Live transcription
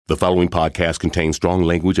The following podcast contains strong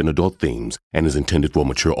language and adult themes and is intended for a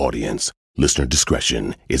mature audience. Listener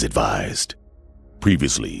discretion is advised.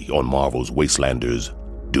 Previously on Marvel's Wastelanders,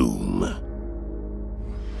 Doom.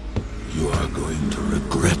 You are going to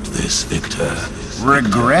regret this, Victor.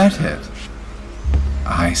 Regret it?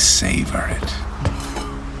 I savor it.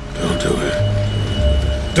 Don't do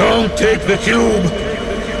it. Don't take the cube!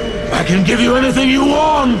 I can give you anything you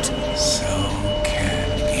want! So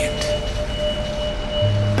can it.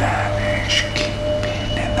 Banish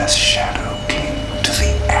Kingpin and the Shadow King to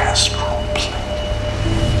the astral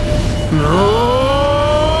plane. No!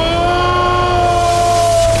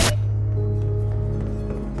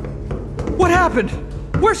 What happened?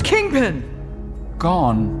 Where's Kingpin?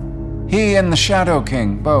 Gone. He and the Shadow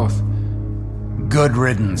King, both. Good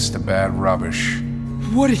riddance to bad rubbish.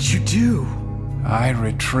 What did you do? I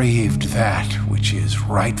retrieved that which is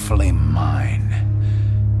rightfully mine.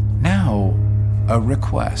 Now, a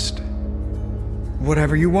request.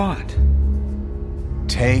 Whatever you want.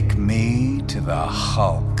 Take me to the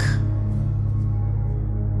Hulk.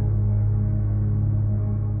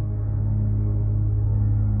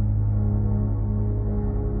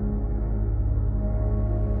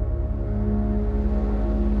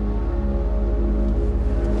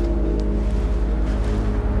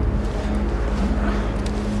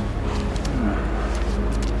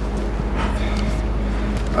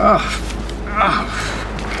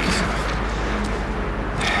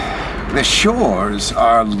 The shores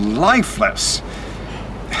are lifeless.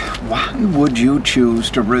 Why would you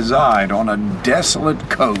choose to reside on a desolate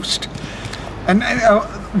coast? And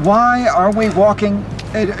why are we walking?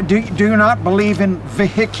 Do you not believe in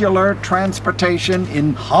vehicular transportation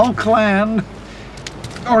in Hulkland?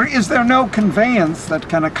 Or is there no conveyance that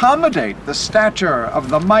can accommodate the stature of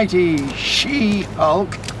the mighty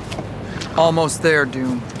She-Hulk? Almost there,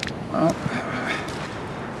 Doom. Well,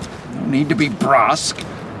 no need to be brusque.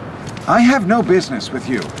 I have no business with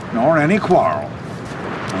you, nor any quarrel.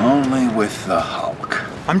 Only with the Hulk.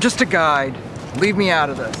 I'm just a guide. Leave me out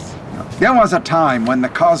of this. There was a time when the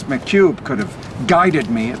Cosmic Cube could have guided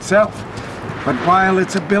me itself. But while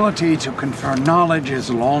its ability to confer knowledge is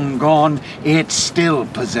long gone, it still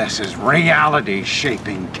possesses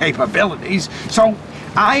reality-shaping capabilities. So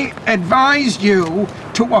I advise you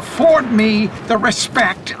to afford me the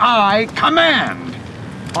respect I command.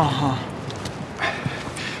 Uh-huh.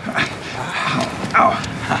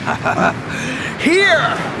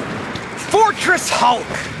 Here! Fortress Hulk!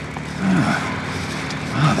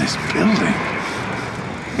 This building.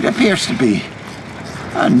 It appears to be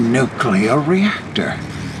a nuclear reactor.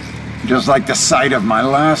 Just like the site of my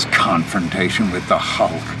last confrontation with the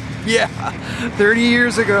Hulk. Yeah, 30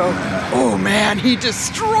 years ago. Oh man, he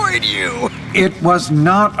destroyed you! It was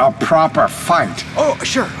not a proper fight. Oh,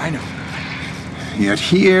 sure, I know. Yet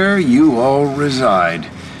here you all reside.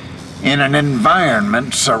 In an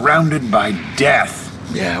environment surrounded by death.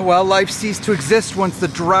 Yeah, well, life ceased to exist once the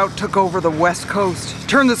drought took over the West Coast.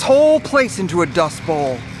 Turned this whole place into a dust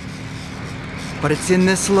bowl. But it's in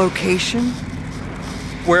this location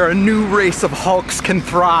where a new race of Hulks can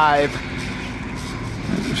thrive.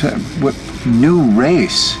 What new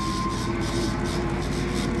race?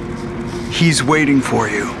 He's waiting for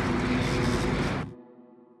you.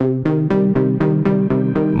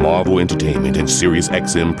 Marvel Entertainment and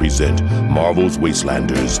SiriusXM present Marvel's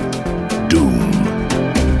Wastelanders, Doom.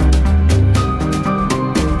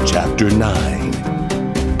 Chapter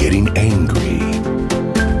 9, Getting Angry.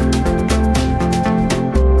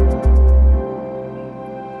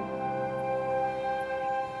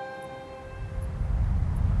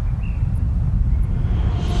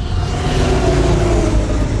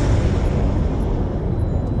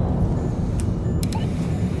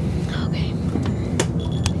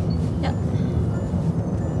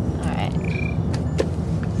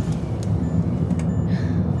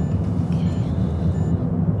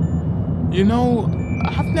 You know,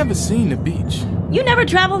 I've never seen the beach. You never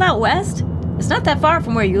traveled out west? It's not that far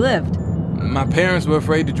from where you lived. My parents were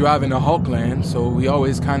afraid to drive into Hulkland, so we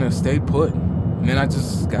always kind of stayed put. And then I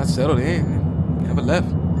just got settled in and never left.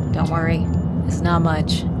 Don't worry, it's not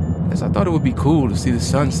much. Yes, I thought it would be cool to see the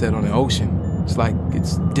sunset on the ocean. It's like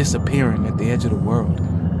it's disappearing at the edge of the world.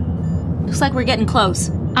 Looks like we're getting close.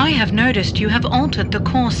 I have noticed you have altered the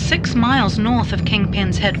course 6 miles north of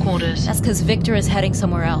Kingpin's headquarters. That's because Victor is heading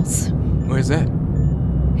somewhere else. Where's that?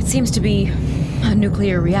 It seems to be a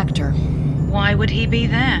nuclear reactor. Why would he be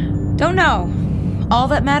there? Don't know. All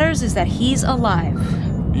that matters is that he's alive.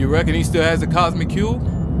 You reckon he still has the Cosmic Cube?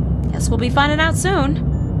 Guess we'll be finding out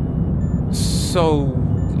soon. So,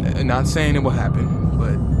 not saying it will happen,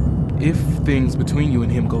 but if things between you and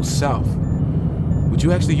him go south, would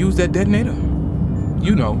you actually use that detonator?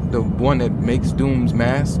 You know, the one that makes Doom's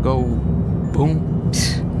mask go boom.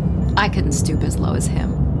 I couldn't stoop as low as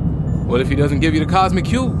him. What if he doesn't give you the cosmic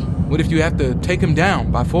cube? What if you have to take him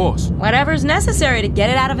down by force? Whatever's necessary to get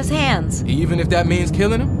it out of his hands. Even if that means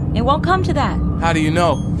killing him? It won't come to that. How do you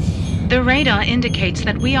know? The radar indicates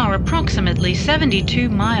that we are approximately 72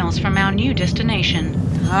 miles from our new destination.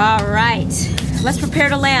 All right, let's prepare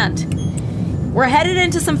to land. We're headed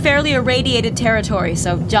into some fairly irradiated territory,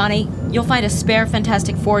 so Johnny, you'll find a spare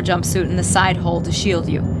Fantastic Four jumpsuit in the side hold to shield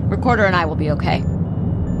you. Recorder and I will be okay.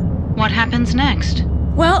 What happens next?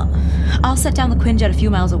 Well, I'll set down the Quinjet a few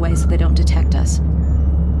miles away so they don't detect us.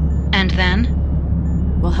 And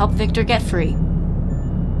then? We'll help Victor get free.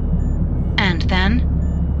 And then?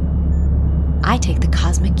 I take the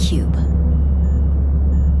cosmic cube.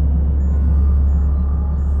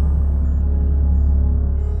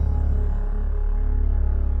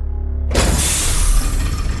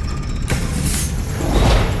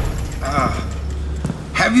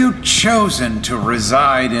 Have you chosen to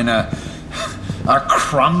reside in a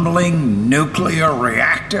crumbling nuclear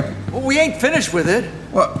reactor? Well, we ain't finished with it.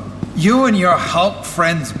 Well, you and your Hulk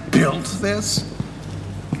friends built this?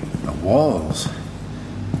 The walls,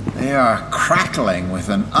 they are crackling with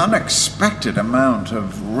an unexpected amount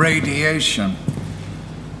of radiation.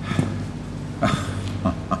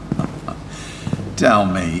 Tell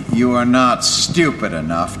me, you are not stupid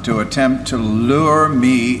enough to attempt to lure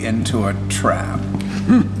me into a trap.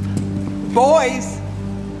 Boys!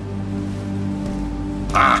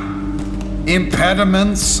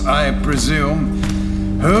 Impediments, I presume.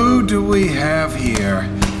 Who do we have here?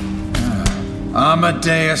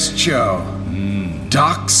 Amadeus Cho.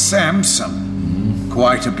 Doc Samson.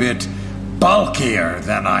 Quite a bit bulkier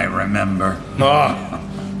than I remember.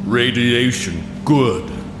 Radiation.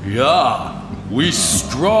 Good. Yeah, we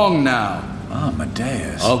strong now.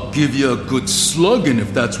 Amadeus. I'll give you a good slugging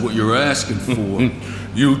if that's what you're asking for.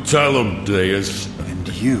 You tell him, Deus. And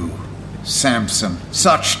you, Samson,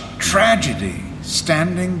 such tragedy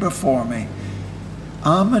standing before me.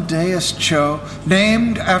 Amadeus Cho,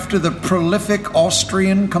 named after the prolific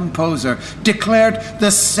Austrian composer, declared the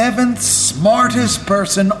 7th smartest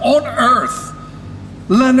person on earth.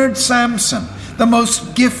 Leonard Samson, the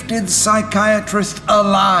most gifted psychiatrist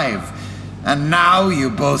alive. And now you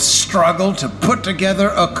both struggle to put together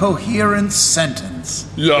a coherent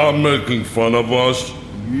sentence. You're making fun of us?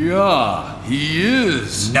 Yeah, he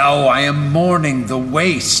is. No, I am mourning the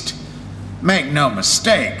waste. Make no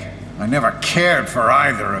mistake, I never cared for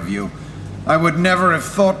either of you. I would never have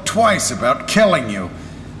thought twice about killing you.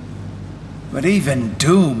 But even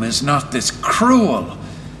Doom is not this cruel.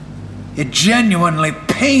 It genuinely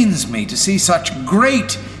pains me to see such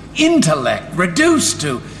great intellect reduced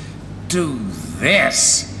to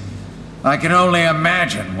this. I can only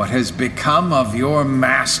imagine what has become of your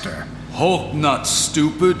master. Hulk not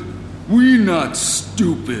stupid. We not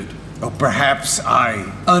stupid. Oh, perhaps I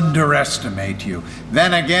underestimate you.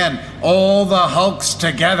 Then again, all the Hulks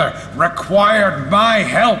together required my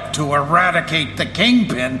help to eradicate the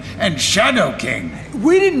Kingpin and Shadow King.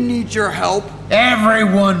 We didn't need your help.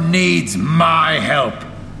 Everyone needs my help.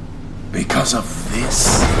 Because of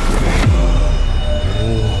this.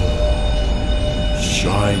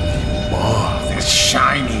 Shiny box. This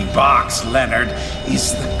shiny box, Leonard,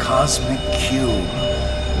 is the Cosmic Cube.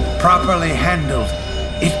 Properly handled,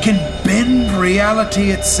 it can bend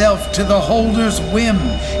reality itself to the holder's whim.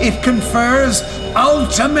 It confers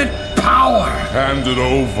ultimate power. Hand it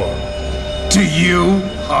over. To you,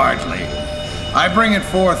 hardly. I bring it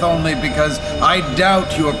forth only because I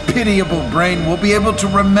doubt your pitiable brain will be able to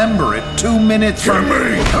remember it 2 minutes from...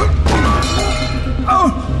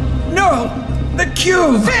 Oh, no! The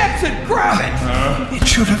cube! Samson, grab it! It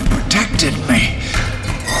should have protected me.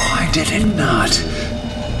 Why did it not?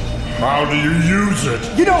 How do you use it?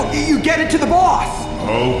 You know, you get it to the boss.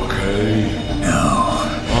 Okay. No.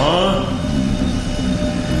 Huh?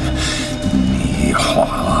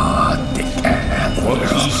 What did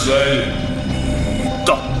he say?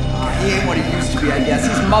 He ain't what he used to be, I guess.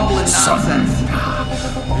 He's mumbling nonsense.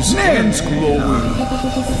 His skin's glowing.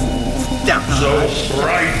 So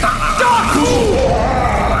bright.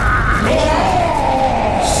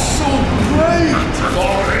 So great.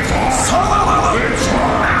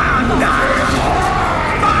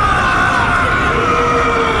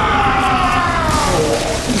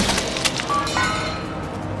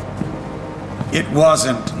 It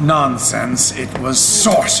wasn't nonsense, it was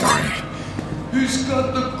sorcery. He's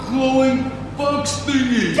got the glowing box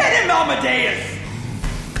thingy. Get him, Amadeus!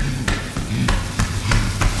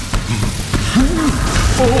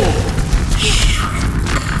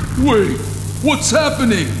 Wait, What's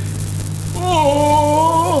happening?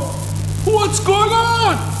 Oh! What's going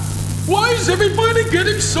on? Why is everybody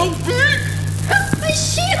getting so big? The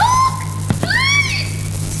She-Hulk! Please!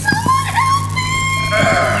 Someone help me!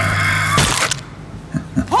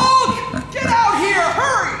 Hulk! Get out here!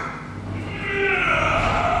 Hurry!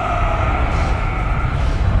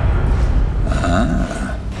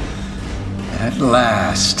 At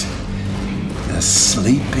last, the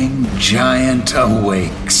sleeping giant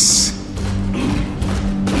awakes.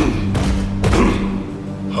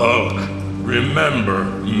 Hulk, remember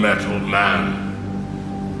Metal Man.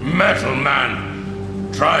 Metal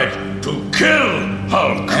Man tried to kill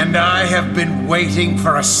Hulk. And I have been waiting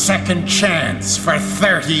for a second chance for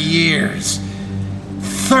 30 years.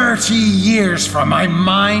 30 years for my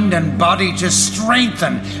mind and body to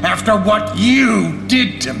strengthen after what you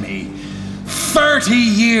did to me. 30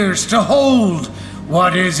 years to hold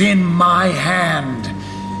what is in my hand.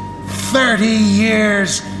 30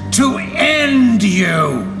 years to end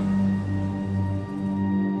you.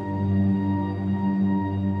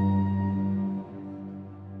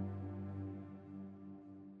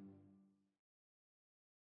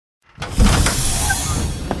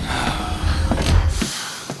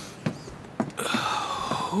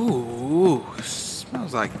 Ooh,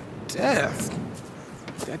 smells like death.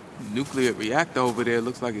 That nuclear reactor over there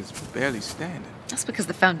looks like it's barely standing. That's because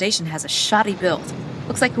the Foundation has a shoddy build.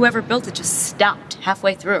 Looks like whoever built it just stopped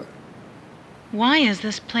halfway through. Why is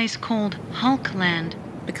this place called Hulkland?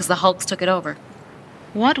 Because the Hulks took it over.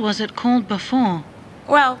 What was it called before?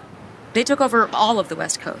 Well, they took over all of the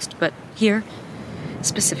West Coast, but here,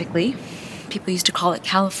 specifically, people used to call it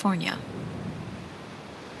California.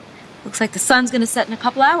 Looks like the sun's gonna set in a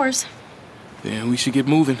couple hours. Then we should get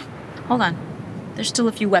moving. Hold on. There's still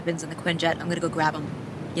a few weapons in the Quinjet. I'm gonna go grab them.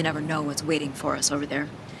 You never know what's waiting for us over there.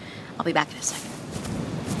 I'll be back in a second.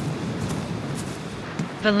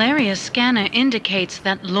 Valeria's scanner indicates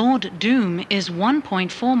that Lord Doom is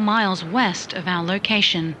 1.4 miles west of our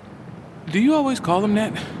location. Do you always call him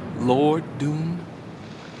that? Lord Doom?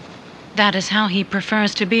 That is how he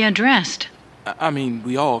prefers to be addressed. I mean,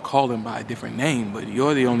 we all call him by a different name, but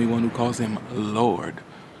you're the only one who calls him Lord.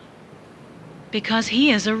 Because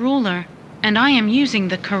he is a ruler, and I am using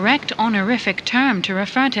the correct honorific term to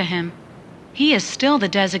refer to him. He is still the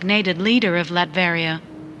designated leader of Latveria.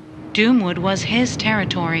 Doomwood was his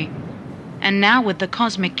territory, and now with the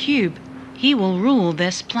Cosmic Cube, he will rule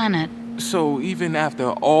this planet. So even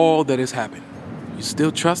after all that has happened, you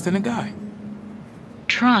still trust in the guy?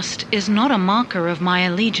 Trust is not a marker of my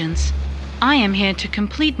allegiance. I am here to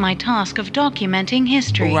complete my task of documenting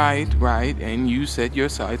history. Right, and you set your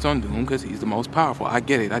sights on Doom because he's the most powerful. I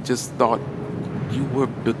get it. I just thought you were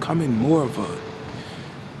becoming more of a...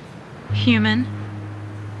 Human?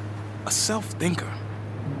 A self-thinker.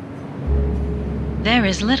 There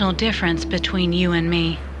is little difference between you and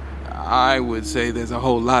me. I would say there's a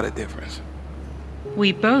whole lot of difference.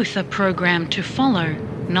 We both are programmed to follow,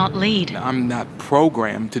 not lead. I'm not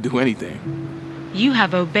programmed to do anything. You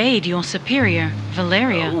have obeyed your superior,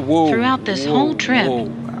 Valeria, throughout this whole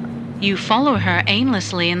trip. You follow her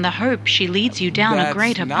aimlessly in the hope she leads you down a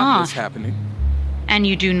greater path. That's not what's happening. And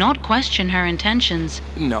you do not question her intentions.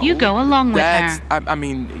 No. You go along with her. I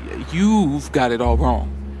mean, you've got it all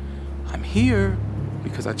wrong. I'm here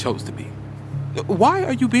because I chose to be. Why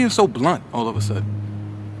are you being so blunt all of a sudden?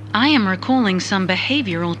 I am recalling some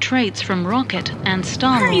behavioral traits from Rocket and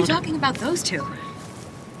Star-Lord. Why are you talking about those two?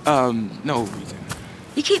 No reason.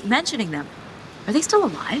 You keep mentioning them. Are they still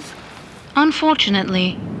alive?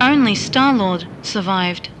 Unfortunately, only Star-Lord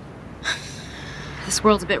survived. This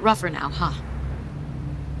world's a bit rougher now, huh?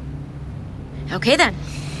 Okay then.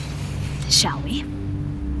 Shall we?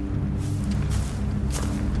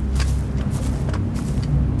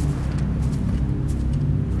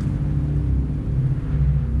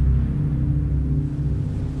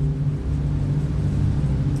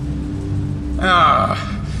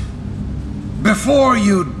 Before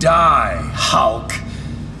you die, Hulk,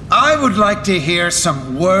 I would like to hear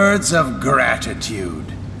some words of gratitude.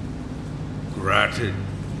 Gratitude?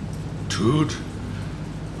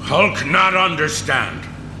 Hulk not understand.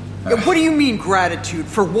 What do you mean gratitude?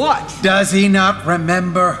 For what? Does he not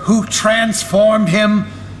remember who transformed him?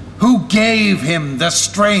 Who gave him the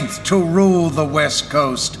strength to rule the West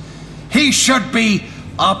Coast? He should be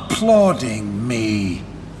applauding me.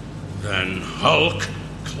 Then Hulk,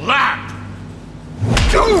 clap!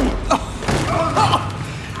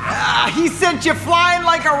 He sent you flying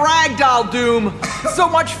like a ragdoll, Doom. So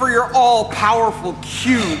much for your all-powerful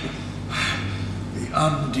cube. The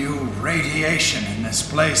undue radiation in this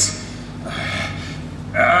place.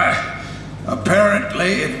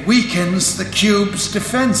 Apparently, it weakens the cube's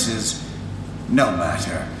defenses. No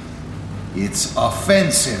matter. Its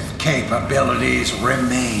offensive capabilities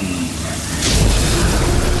remain.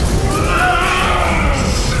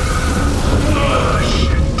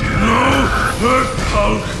 No hurt,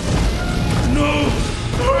 Hulk! No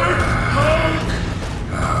hurt, Hulk!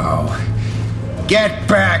 Oh. Get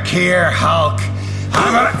back here, Hulk!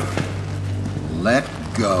 I'm gonna... Let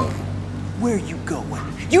go. Where are you going?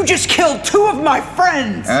 You just killed 2 of my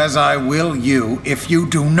friends! As I will you if you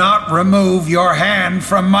do not remove your hand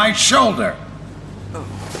from my shoulder.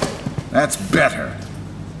 That's better.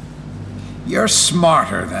 You're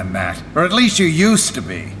smarter than that, or at least you used to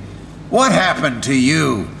be. What happened to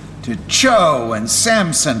you, to Cho and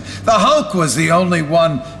Samson? The Hulk was the only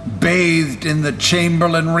one bathed in the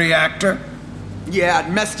Chamberlain reactor. Yeah,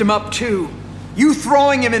 it messed him up too. You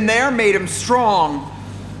throwing him in there made him strong.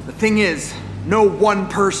 The thing is, no one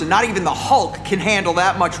person, not even the Hulk, can handle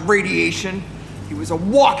that much radiation. He was a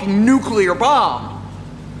walking nuclear bomb.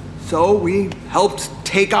 So we helped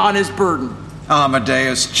take on his burden.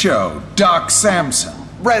 Amadeus Cho, Doc Samson,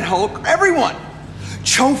 Red Hulk, everyone.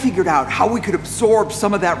 Cho figured out how we could absorb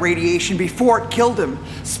some of that radiation before it killed him,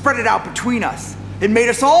 spread it out between us. It made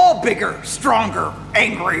us all bigger, stronger,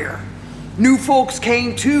 angrier. New folks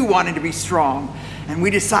came too, wanting to be strong, and we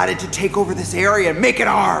decided to take over this area and make it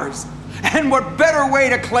ours. And what better way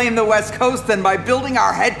to claim the West Coast than by building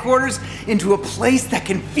our headquarters into a place that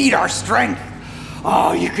can feed our strength?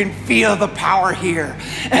 Oh, you can feel the power here,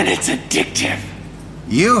 and it's addictive.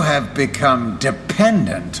 You have become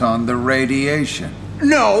dependent on the radiation.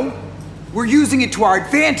 No, we're using it to our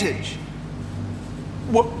advantage.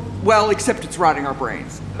 Well, except it's rotting our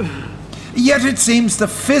brains. Yet it seems the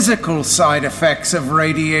physical side effects of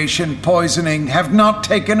radiation poisoning have not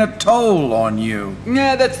taken a toll on you.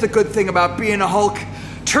 Yeah, that's the good thing about being a Hulk.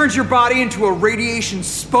 Turns your body into a radiation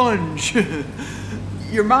sponge.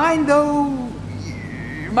 Your mind, though,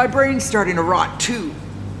 my brain's starting to rot too.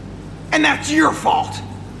 And that's your fault.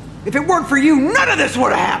 If it weren't for you, none of this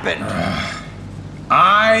would have happened.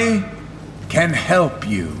 I can help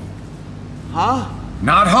you. Huh?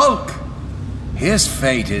 Not Hulk. His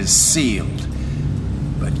fate is sealed.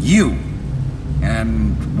 But you,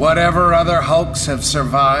 and whatever other Hulks have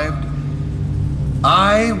survived,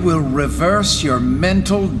 I will reverse your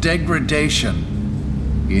mental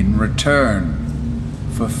degradation in return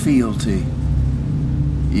for fealty.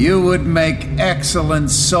 You would make excellent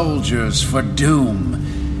soldiers for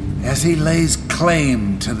Doom as he lays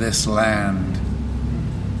claim to this land.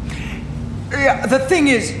 Yeah, the thing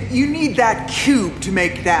is, you need that cube to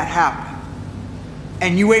make that happen.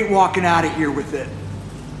 And you ain't walking out of here with it.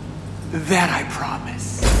 That I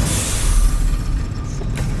promise.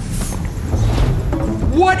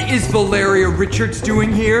 What is Valeria Richards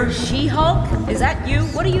doing here? She-Hulk? Is that you?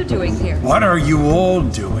 What are you doing here? What are you all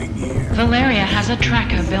doing here? Valeria has a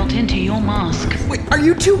tracker built into your mask. Wait, are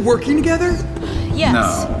you two working together? Yes.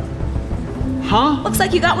 No. Huh? Looks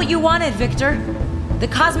like you got what you wanted, Victor. The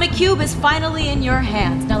Cosmic Cube is finally in your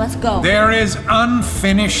hands. Now let's go. There is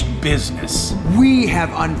unfinished business. We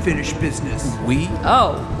have unfinished business. We?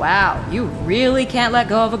 Oh, wow. You really can't let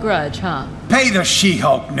go of a grudge, huh? Pay the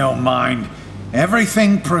She-Hulk no mind.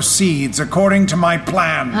 Everything proceeds according to my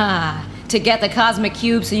plan. Ah, to get the Cosmic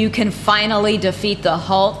Cube so you can finally defeat the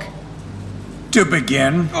Hulk? To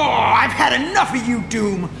begin. Oh, I've had enough of you,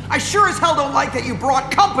 Doom. I sure as hell don't like that you brought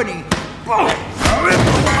company. Oh.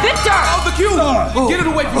 Victor! Oh, the cube! Get it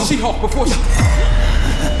away from She-Hulk before she...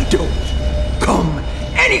 Don't come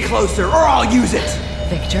any closer or I'll use it.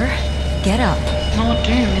 Victor, get up. Lord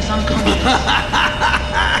Doom is unconscious.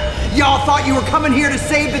 Y'all thought you were coming here to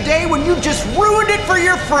save the day when you just ruined it for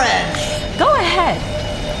your friends. Go ahead.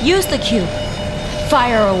 Use the cube.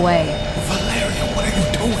 Fire away. Valeria, what are you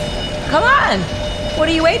doing? Come on. What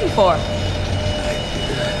are you waiting for?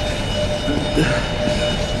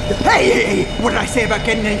 Hey, what did I say about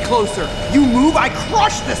getting any closer? You move, I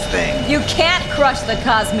crush this thing. You can't crush the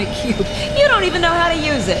Cosmic Cube. You don't even know how to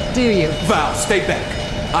use it, do you? Val, stay back.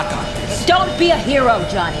 I got this. Don't be a hero,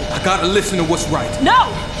 Johnny. I gotta listen to what's right.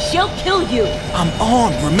 No! She'll kill you. I'm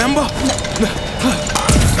armed, remember?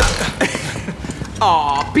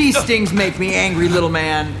 Aw, bee stings make me angry, little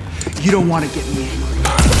man. You don't want to get me angry.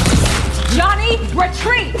 Johnny,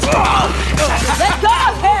 retreat! Let go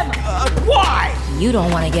of him! Why? You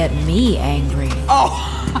don't want to get me angry.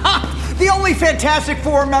 Oh, the only Fantastic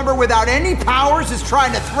Four member without any powers is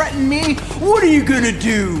trying to threaten me? What are you gonna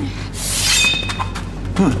do?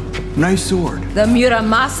 Huh, nice sword. The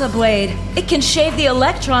Muramasa blade. It can shave the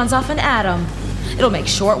electrons off an atom. It'll make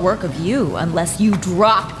short work of you unless you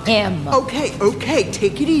drop him. Okay,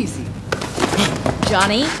 take it easy.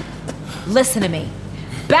 Johnny, listen to me.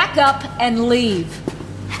 Back up and leave.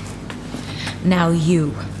 Now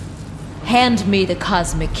you, hand me the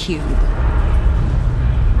cosmic cube.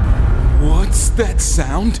 What's that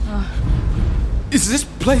sound? Is this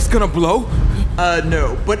place gonna blow?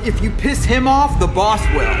 No, but if you piss him off, the boss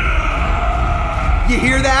will. You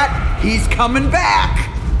hear that? He's coming back!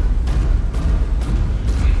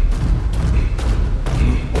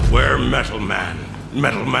 Where Metal Man?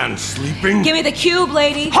 Metal Man sleeping? Give me the cube,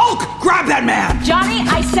 lady. Hulk! Grab that man! Johnny,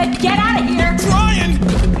 I said get out of here! Brian!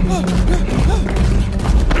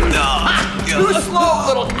 Too slow,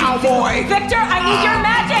 little cowboy! Victor, I need your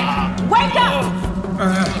magic! Wake up!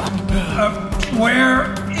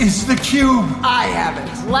 Where is the cube? I have it.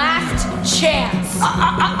 Last chance.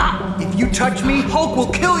 If you touch me, Hulk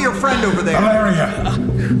will kill your friend over there. Valeria,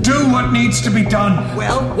 do what needs to be done.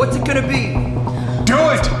 Well, what's it gonna be? Do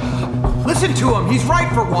it! Listen to him, he's right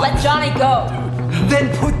for once. Let Johnny go.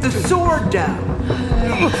 Then put the sword down.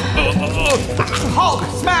 Hulk,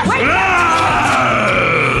 smash it!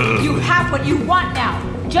 You have what you want now.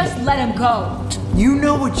 Just let him go. You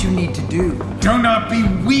know what you need to do. Do not be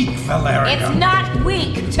weak, Valeria. It's not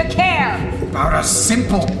weak to care. About a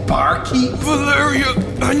simple barkeep? Valeria,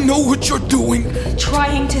 I know what you're doing.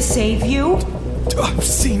 Trying to save you? I've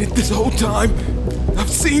seen it this whole time. I've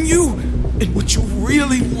seen you and what you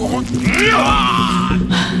really want.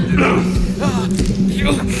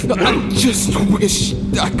 I just wish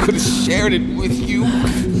I could have shared it with you.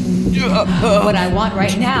 What I want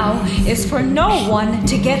right now is for no one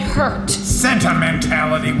to get hurt.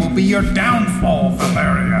 Sentimentality will be your downfall,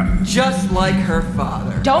 Valeria. Just like her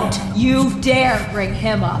father. Don't you dare bring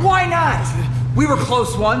him up. Why not? We were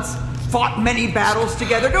close once. Fought many battles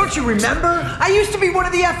together. Don't you remember? I used to be one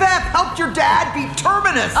of the FF. Helped your dad beat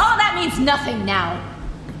Terminus. Oh, that means nothing now.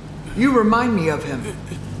 You remind me of him.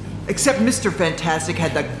 Except Mr. Fantastic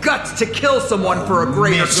had the guts to kill someone for a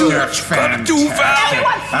greater good. Mr. Fantastic.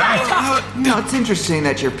 Everyone stop talking. No, it's interesting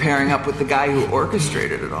that you're pairing up with the guy who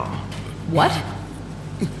orchestrated it all. What?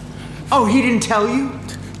 Oh, he didn't tell you?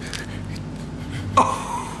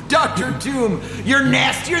 Oh, Dr. Doom, you're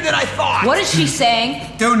nastier than I thought. What is she saying?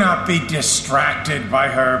 Do not be distracted by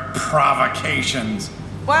her provocations.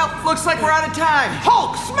 Well, looks like we're out of time.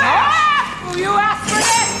 Hulk, smash! You asked for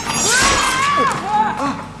this!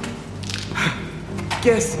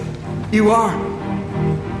 Guess you are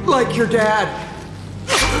like your dad.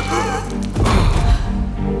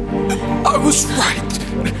 I was right.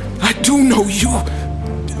 I do know you.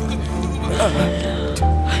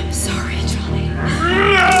 I'm sorry, Johnny.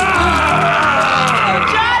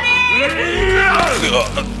 Johnny!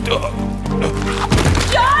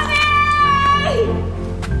 Johnny!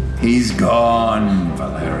 He's gone,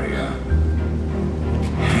 Valeria.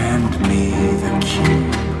 Hand me the cube.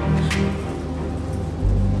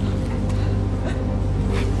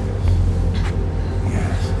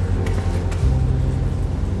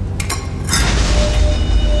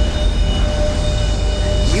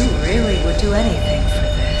 Do anything for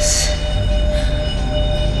this.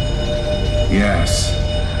 Yes.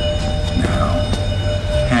 Now,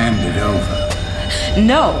 hand it over.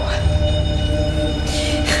 No.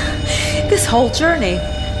 This whole journey,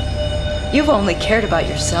 you've only cared about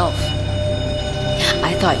yourself.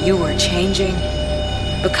 I thought you were changing,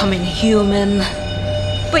 becoming human,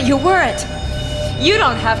 but you weren't. You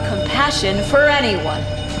don't have compassion for anyone.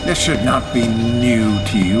 This should not be new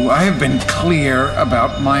to you. I have been clear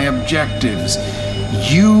about my objectives.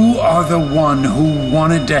 You are the one who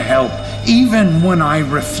wanted to help, even when I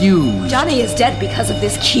refused. Johnny is dead because of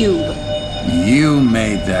this cube. You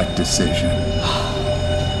made that decision.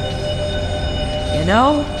 You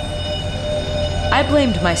know, I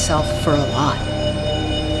blamed myself for a lot.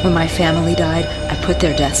 When my family died, I put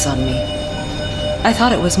their deaths on me. I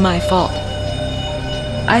thought it was my fault.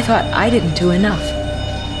 I thought I didn't do enough.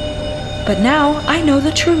 But now I know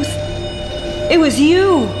the truth. It was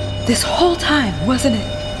you this whole time, wasn't it?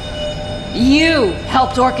 You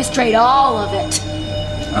helped orchestrate all of it.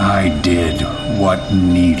 I did what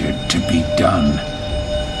needed to be done.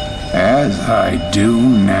 As I do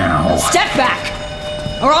now. Step back,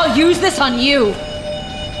 or I'll use this on you.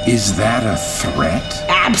 Is that a threat?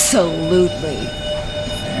 Absolutely.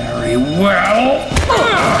 Very well.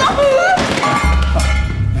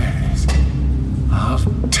 There it is. I'll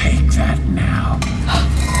take that now.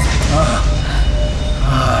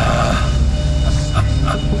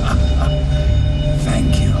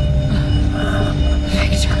 Thank you.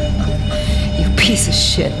 Victor, you piece of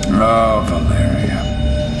shit. Oh, Valeria.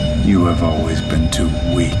 You have always been too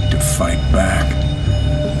weak to fight back.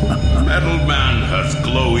 Metal Man has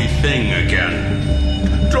glowy thing again.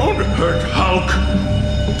 Don't hurt Hulk.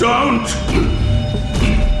 Don't!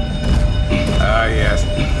 Ah, yes.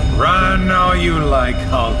 Run all you like,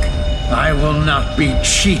 Hulk. I will not be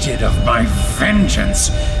cheated of my vengeance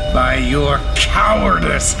by your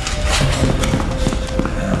cowardice.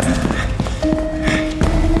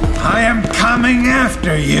 I am coming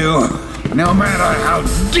after you. No matter how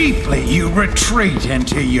deeply you retreat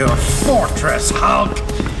into your fortress, Hulk,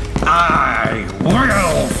 I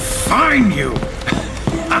will find you.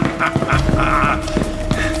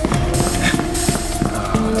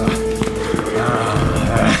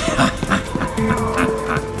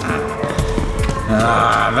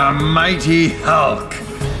 The mighty Hulk.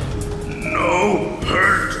 No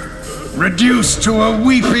hurt. Reduced to a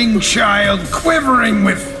weeping child quivering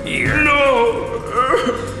with fear. No!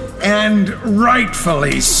 And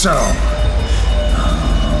rightfully so.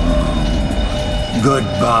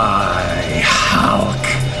 Goodbye, Hulk.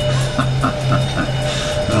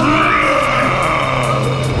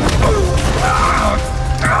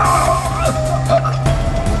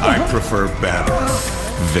 I prefer battle,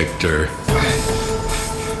 Victor.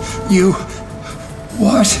 You...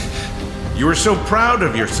 what? You were so proud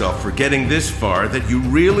of yourself for getting this far that you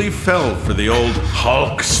really fell for the old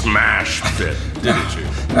Hulk smash bit, didn't you?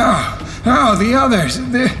 Oh, the others.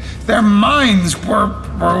 Their minds were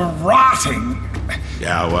rotting.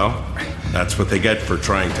 Yeah, well, that's what they get for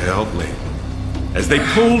trying to help me. As they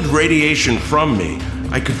pulled radiation from me,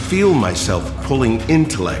 I could feel myself pulling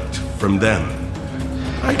intellect from them.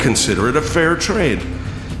 I consider it a fair trade.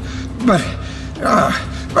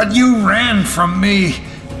 But you ran from me.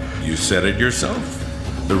 You said it yourself.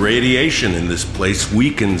 The radiation in this place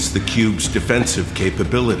weakens the cube's defensive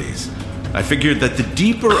capabilities. I figured that the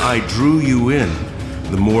deeper I drew you in,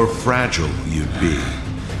 the more fragile you'd be.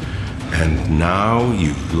 And now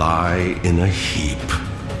you lie in a heap.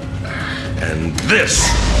 And this...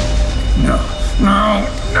 No.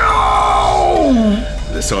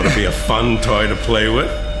 This ought to be a fun toy to play with.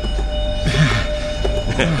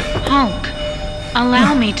 Hulk,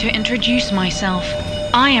 allow me to introduce myself.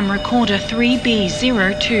 I am Recorder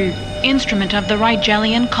 3B02, instrument of the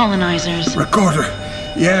Rigelian colonizers. Recorder,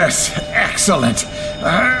 yes, excellent.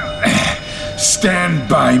 Stand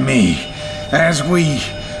by me as we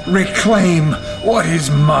reclaim what is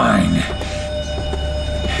mine.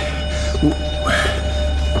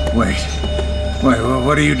 Wait,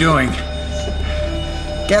 what are you doing?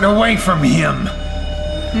 Get away from him.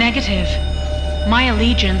 Negative. My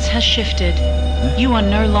allegiance has shifted. You are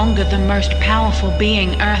no longer the most powerful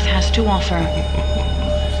being Earth has to offer.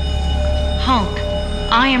 Hulk,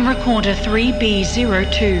 I am Recorder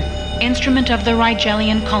 3B02, instrument of the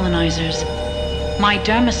Rigelian colonizers. My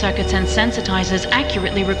derma circuits and sensitizers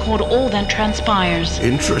accurately record all that transpires.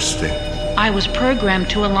 Interesting. I was programmed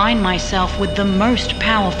to align myself with the most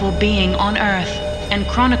powerful being on Earth and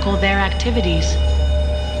chronicle their activities.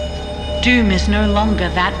 Doom is no longer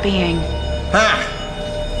that being.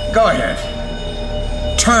 Go ahead.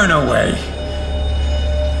 Turn away.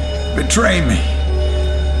 Betray me.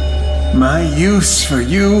 My use for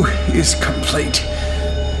you is complete.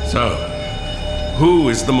 So, who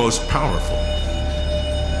is the most powerful?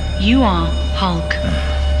 You are, Hulk.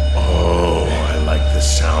 Oh, I like the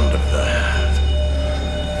sound of that.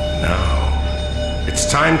 Now, it's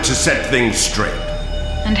time to set things straight.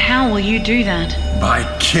 And how will you do that? By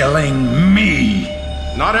killing me.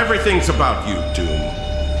 Not everything's about you, Doom.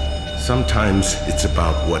 Sometimes it's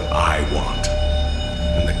about what I want.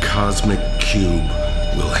 And the Cosmic Cube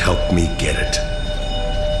will help me get it.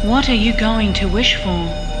 What are you going to wish for?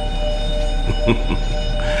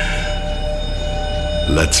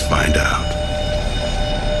 Let's find out.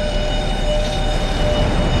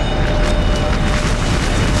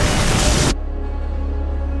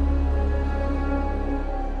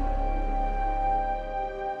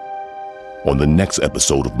 On the next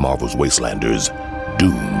episode of Marvel's Wastelanders,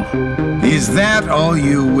 Doom. Is that all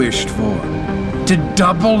you wished for? To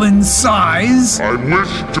double in size? I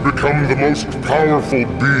wish to become the most powerful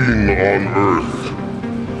being on Earth.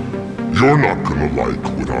 You're not gonna like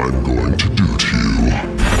what I'm going to do to you.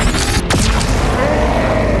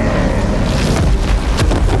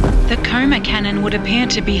 The coma cannon would appear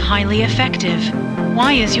to be highly effective.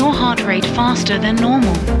 Why is your heart rate faster than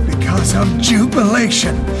normal? Because of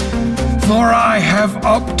jubilation. For I have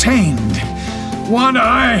obtained what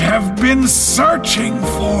I have been searching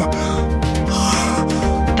for.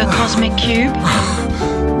 The Cosmic Cube?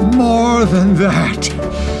 More than that.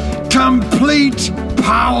 Complete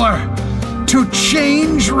power to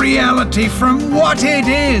change reality from what it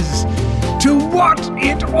is to what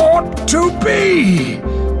it ought to be.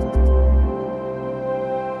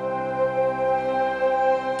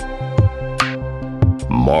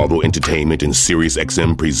 Marvel Entertainment and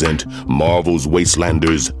SiriusXM present Marvel's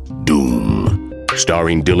Wastelanders Doom.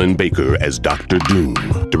 Starring Dylan Baker as Dr. Doom.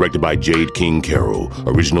 Directed by Jade King Carroll.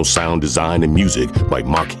 Original sound design and music by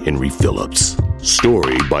Mark Henry Phillips.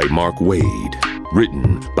 Story by Mark Wade.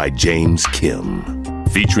 Written by James Kim.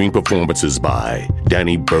 Featuring performances by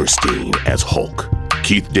Danny Burstein as Hulk,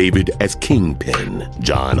 Keith David as Kingpin,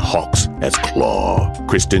 John Hawkes as Claw,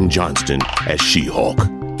 Kristen Johnston as She-Hulk,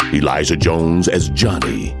 Elijah Jones as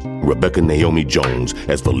Johnny, Rebecca Naomi Jones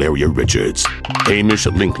as Valeria Richards, Hamish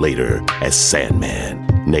Linklater as Sandman,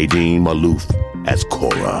 Nadine Malouf as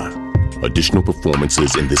Cora. Additional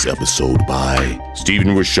performances in this episode by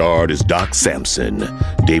Stephen Richard as Doc Samson,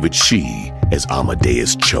 David Shee as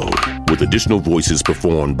Amadeus Cho, with additional voices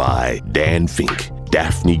performed by Dan Fink,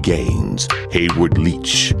 Daphne Gaines, Hayward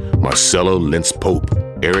Leach, Marcella Lentz-Pope,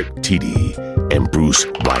 Eric Tiede, and Bruce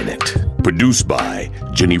Reinert. Produced by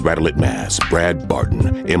Jenny Radelet Mass, Brad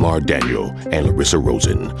Barton, M.R. Daniel, and Larissa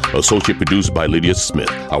Rosen. Associate produced by Lydia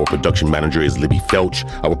Smith. Our production manager is Libby Felch.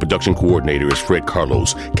 Our production coordinator is Fred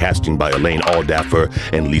Carlos. Casting by Elaine Aldaffer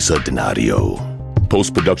and Lisa Donadio.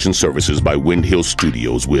 Post-production services by Wind Hill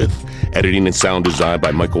Studios with editing and sound design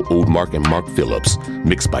by Michael Oldmark and Mark Phillips.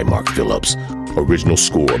 Mixed by Mark Phillips. Original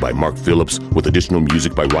score by Mark Phillips with additional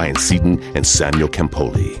music by Ryan Seaton and Samuel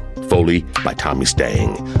Campoli. Foley by Tommy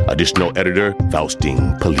Stang. Additional editor,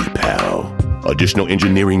 Faustine Palipal. Additional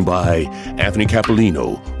engineering by Anthony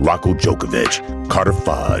Capolino, Rocco Djokovic, Carter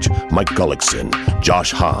Fudge, Mike Gullickson,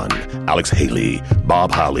 Josh Hahn, Alex Haley,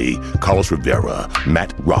 Bob Holly, Carlos Rivera,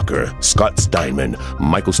 Matt Rocker, Scott Steinman,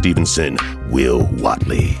 Michael Stevenson, Will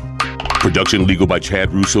Watley. Production legal by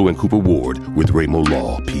Chad Russo and Cooper Ward with Ramo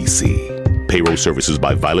Law, PC. Payroll services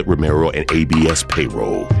by Violet Romero and ABS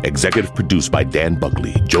Payroll. Executive produced by Dan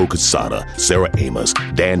Buckley, Joe Casada, Sarah Amos,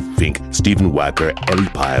 Dan Fink, Stephen Wacker, Ellie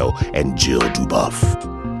Pyle, and Jill Dubuff.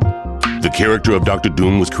 The character of Dr.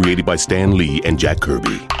 Doom was created by Stan Lee and Jack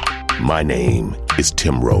Kirby. My name is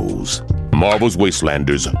Tim Rose. Marvel's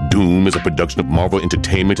Wastelanders Doom is a production of Marvel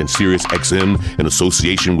Entertainment and SiriusXM in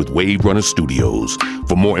association with Wave Runner Studios.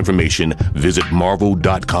 For more information, visit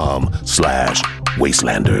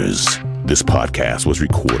marvel.com/wastelanders. This podcast was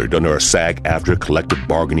recorded under a SAG-AFTRA collective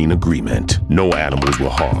bargaining agreement. No animals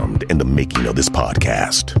were harmed in the making of this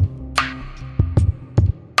podcast.